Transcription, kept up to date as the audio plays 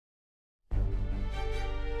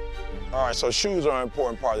All right, so shoes are an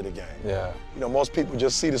important part of the game. Yeah. You know, most people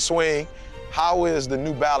just see the swing. How is the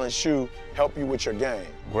New Balance shoe help you with your game?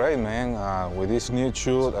 Great, man. With this new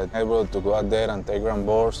shoe, I'm able to go out there and take ground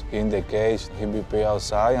balls in the cage, hit BP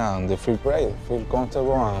outside, and they feel great, feel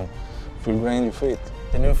comfortable, and feel great in your feet.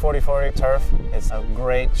 The new 4040 Turf is a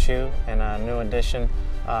great shoe and a new addition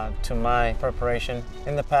to my preparation.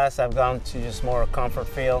 In the past, I've gone to just more comfort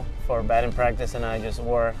feel for batting practice, and I just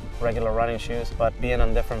wore regular running shoes. But being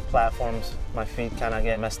on different platforms, my feet kind of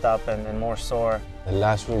get messed up and more sore. The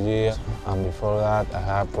last 3 years, and before that, I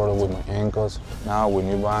had problems with my ankles. Now with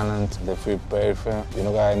New Balance, they feel perfect. You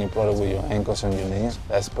don't got any problem with your ankles and your knees.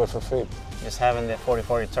 That's perfect fit. Just having the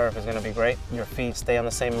 4040 Turf is going to be great. Your feet stay on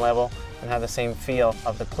the same level and have the same feel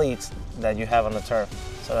of the cleats that you have on the turf.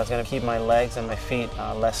 So that's going to keep my legs and my feet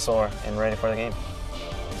less sore and ready for the game.